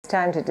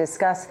time to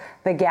discuss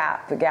the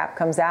Gap. The Gap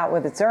comes out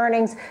with its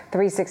earnings.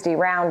 360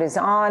 round is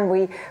on.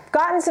 We've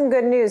gotten some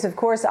good news. Of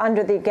course,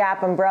 under the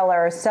Gap umbrella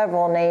are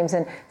several names.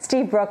 And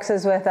Steve Brooks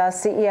is with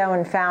us, CEO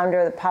and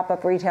founder, the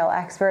pop-up retail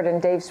expert,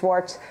 and Dave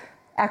Schwartz,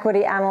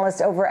 equity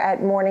analyst over at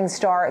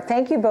Morningstar.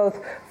 Thank you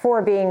both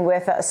for being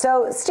with us.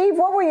 So, Steve,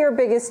 what were your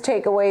biggest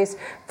takeaways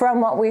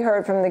from what we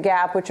heard from the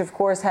Gap, which of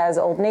course has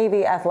Old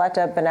Navy,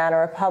 Athleta, Banana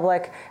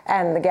Republic,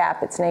 and the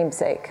Gap, its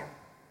namesake?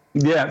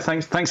 Yeah,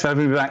 thanks for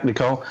having me back,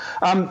 Nicole.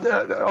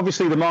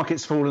 Obviously, the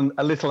market's fallen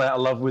a little out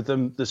of love with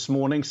them this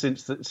morning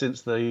since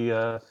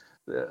their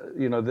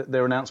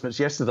announcements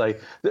yesterday.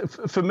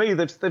 For me,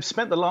 they've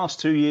spent the last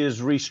 2 years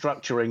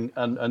restructuring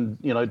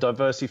and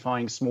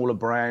diversifying smaller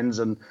brands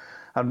and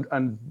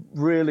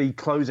really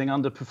closing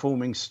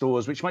underperforming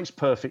stores, which makes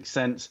perfect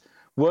sense.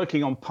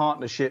 Working on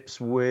partnerships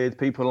with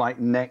people like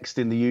Next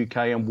in the UK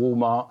and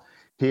Walmart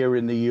here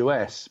in the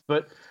US.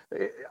 But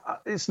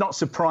it's not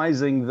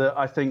surprising that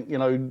I think,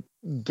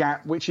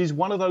 Gap, which is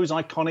one of those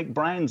iconic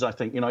brands, I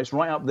think, it's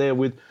right up there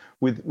with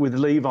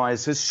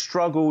Levi's, has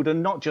struggled,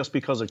 and not just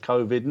because of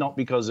COVID, not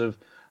because of,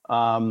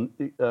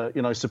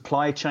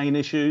 supply chain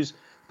issues,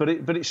 but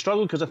it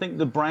struggled because I think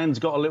the brand's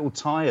got a little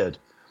tired.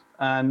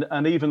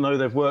 And even though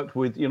they've worked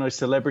with,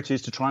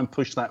 celebrities to try and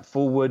push that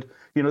forward,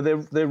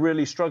 they're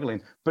really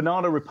struggling.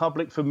 Banana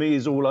Republic, for me,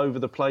 is all over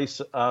the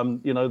place.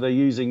 They're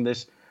using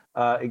this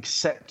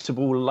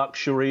acceptable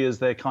luxury as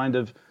their kind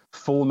of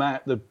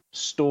format. The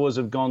stores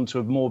have gone to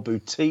a more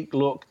boutique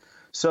look.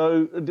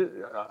 So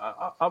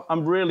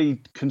I'm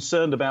really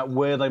concerned about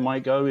where they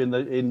might go in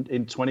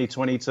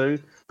 2022.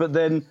 But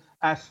then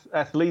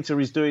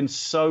Athleta is doing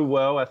so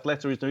well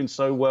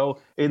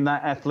in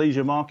that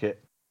athleisure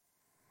market.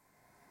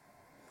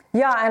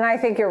 Yeah, and I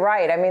think you're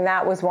right. I mean,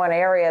 that was one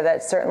area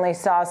that certainly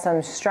saw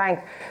some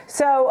strength.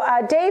 So,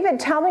 David,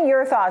 tell me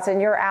your thoughts and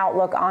your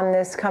outlook on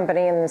this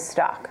company and the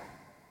stock.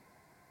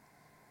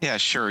 Yeah,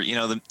 sure.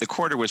 The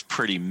quarter was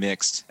pretty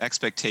mixed.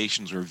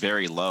 Expectations were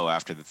very low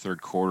after the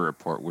third quarter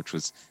report, which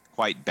was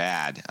quite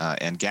bad.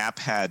 And Gap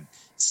had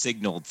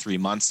signaled 3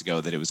 months ago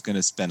that it was going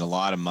to spend a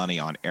lot of money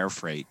on air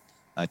freight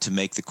to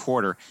make the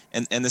quarter.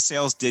 And the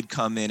sales did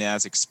come in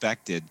as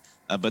expected.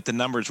 But the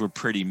numbers were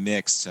pretty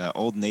mixed.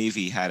 Old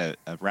Navy had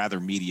a rather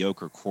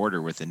mediocre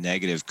quarter with a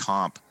negative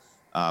comp,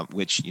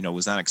 which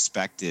was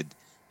unexpected.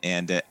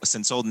 And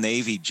since Old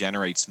Navy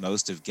generates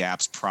most of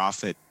Gap's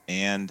profit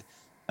and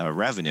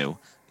revenue,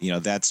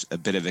 that's a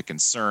bit of a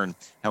concern.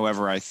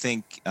 However, I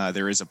think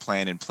there is a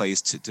plan in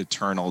place to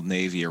turn Old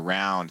Navy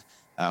around.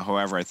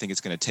 However, I think it's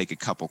going to take a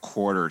couple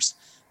quarters.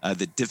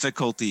 The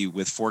difficulty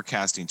with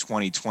forecasting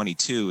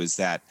 2022 is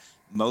that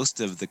most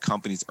of the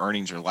company's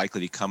earnings are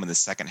likely to come in the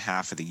second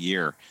half of the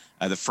year.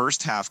 The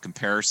first half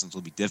comparisons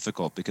will be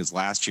difficult because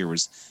last year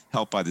was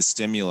helped by the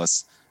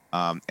stimulus.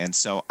 And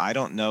so I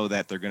don't know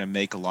that they're going to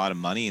make a lot of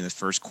money in the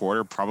first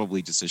quarter,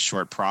 probably just a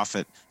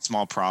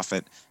small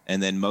profit.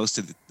 And then most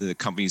of the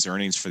company's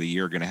earnings for the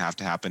year are going to have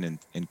to happen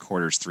in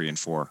quarters 3 and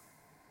 4.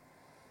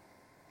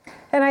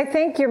 And I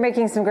think you're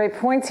making some great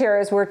points here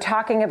as we're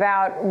talking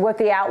about what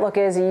the outlook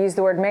is. You used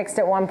the word mixed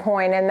at one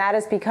point, and that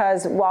is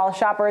because while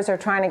shoppers are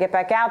trying to get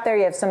back out there,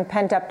 you have some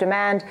pent-up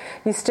demand.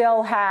 You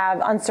still have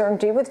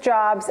uncertainty with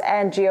jobs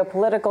and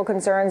geopolitical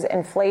concerns,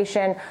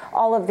 inflation,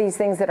 all of these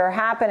things that are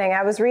happening.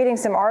 I was reading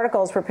some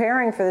articles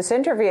preparing for this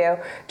interview,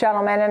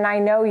 gentlemen, and I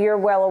know you're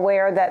well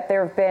aware that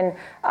there have been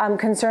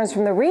concerns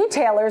from the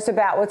retailers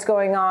about what's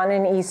going on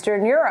in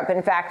Eastern Europe.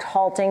 In fact,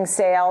 halting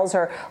sales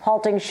or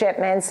halting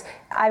shipments.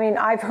 I mean,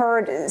 I've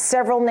heard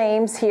several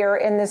names here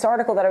in this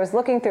article that I was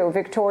looking through: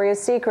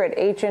 Victoria's Secret,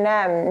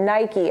 H&M,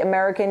 Nike,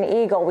 American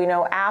Eagle. We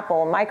know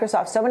Apple,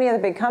 Microsoft, so many of the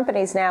big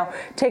companies now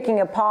taking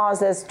a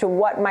pause as to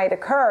what might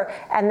occur,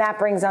 and that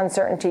brings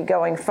uncertainty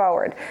going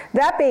forward.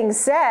 That being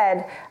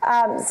said,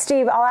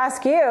 Steve, I'll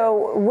ask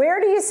you,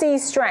 where do you see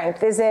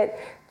strength? Is it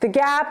the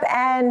Gap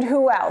and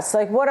who else?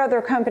 Like, what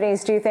other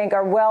companies do you think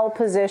are well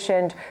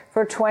positioned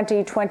for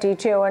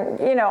 2022?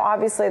 And,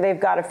 obviously they've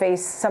got to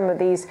face some of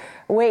these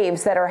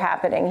waves that are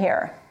happening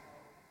here.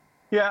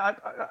 Yeah,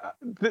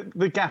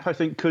 the Gap, I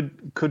think,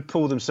 could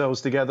pull themselves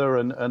together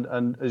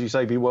and as you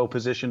say, be well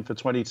positioned for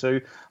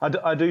 22.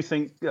 I do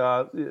think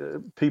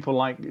people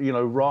like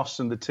Ross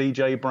and the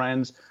TJ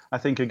brands, I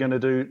think, are going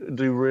to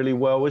do really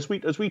well as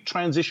we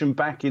transition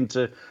back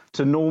into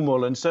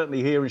normal. And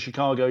certainly here in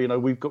Chicago,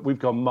 we've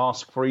gone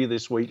mask free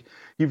this week.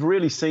 You've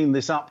really seen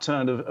this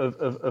upturn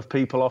of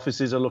people.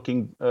 Offices are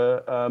looking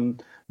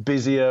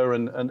busier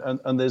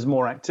and there's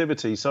more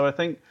activity. So I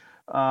think,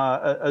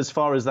 as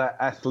far as that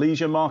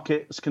athleisure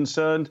market is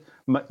concerned,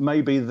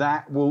 maybe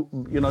that will,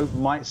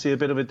 might see a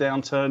bit of a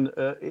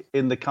downturn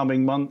in the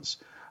coming months.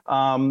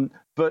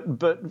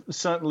 But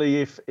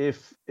certainly,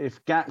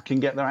 if Gap can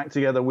get their act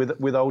together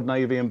with Old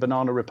Navy and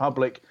Banana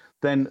Republic,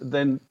 then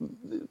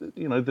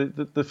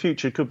the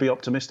future could be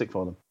optimistic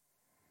for them.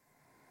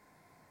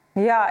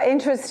 Yeah,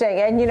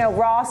 interesting. And,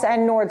 Ross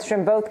and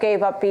Nordstrom both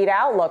gave upbeat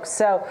outlooks.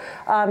 So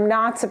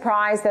not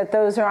surprised that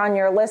those are on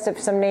your list of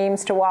some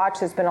names to watch.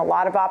 There's been a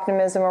lot of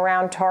optimism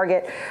around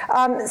Target.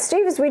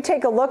 Steve, as we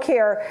take a look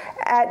here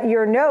at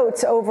your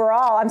notes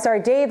overall, I'm sorry,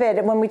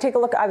 David, when we take a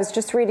look, I was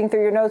just reading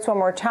through your notes one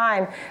more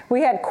time.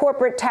 We had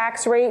corporate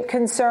tax rate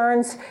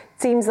concerns.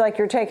 Seems like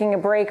you're taking a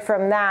break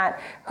from that.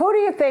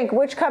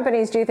 Which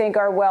companies do you think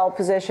are well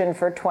positioned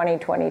for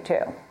 2022?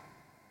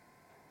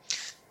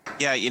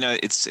 Yeah,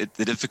 it's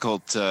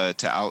difficult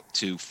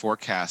to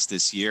forecast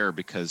this year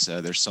because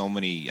there's so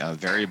many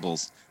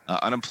variables.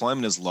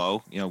 Unemployment is low,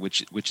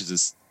 which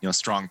is a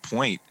strong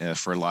point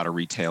for a lot of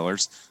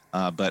retailers.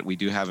 But we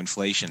do have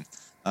inflation.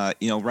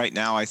 Right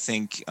now I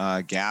think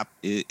Gap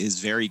is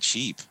very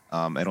cheap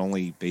at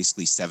only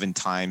basically 7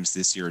 times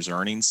this year's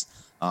earnings.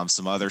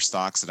 Some other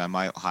stocks that I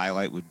might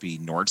highlight would be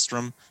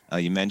Nordstrom.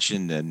 You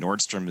mentioned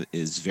Nordstrom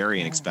is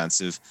very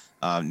inexpensive.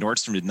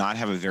 Nordstrom did not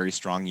have a very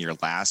strong year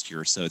last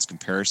year, so its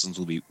comparisons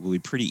will be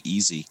pretty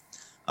easy.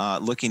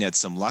 Looking at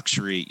some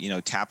luxury,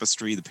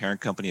 Tapestry, the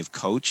parent company of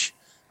Coach,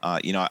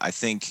 I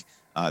think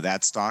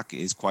that stock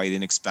is quite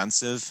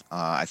inexpensive.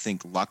 I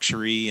think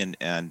luxury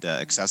and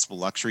accessible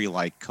luxury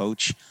like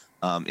Coach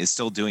is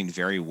still doing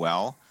very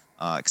well.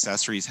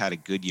 Accessories had a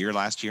good year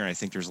last year, and I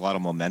think there's a lot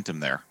of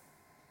momentum there.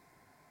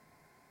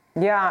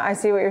 Yeah, I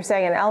see what you're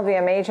saying. And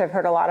LVMH, I've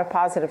heard a lot of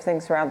positive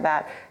things around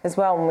that as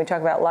well when we talk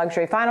about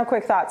luxury. Final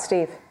quick thought,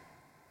 Steve.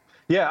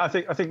 Yeah, I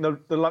think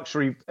the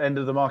luxury end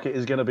of the market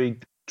is going to be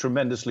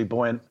tremendously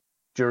buoyant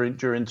during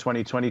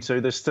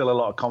 2022. There's still a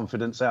lot of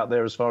confidence out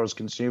there as far as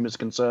consumers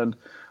concerned.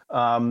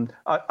 Like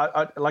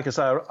I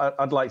say,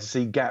 I'd like to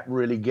see Gap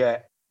really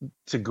get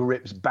to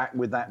grips back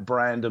with that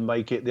brand and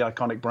make it the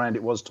iconic brand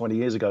it was 20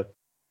 years ago.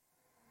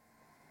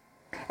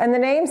 And the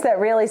names that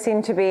really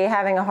seem to be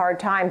having a hard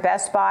time,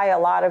 Best Buy, a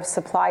lot of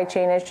supply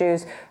chain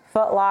issues,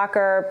 Foot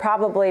Locker,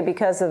 probably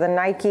because of the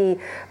Nike,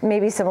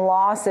 maybe some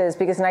losses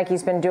because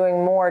Nike's been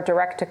doing more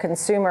direct to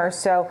consumer.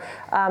 So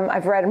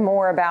I've read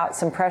more about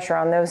some pressure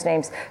on those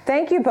names.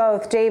 Thank you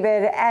both,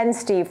 David and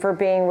Steve, for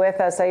being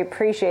with us. I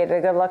appreciate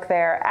it. Good luck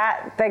there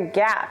at the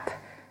Gap,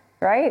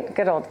 right?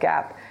 Good old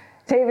Gap.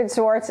 David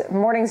Schwartz,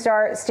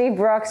 Morningstar, Steve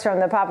Brooks from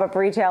the Pop-Up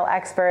Retail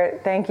Expert.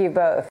 Thank you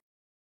both.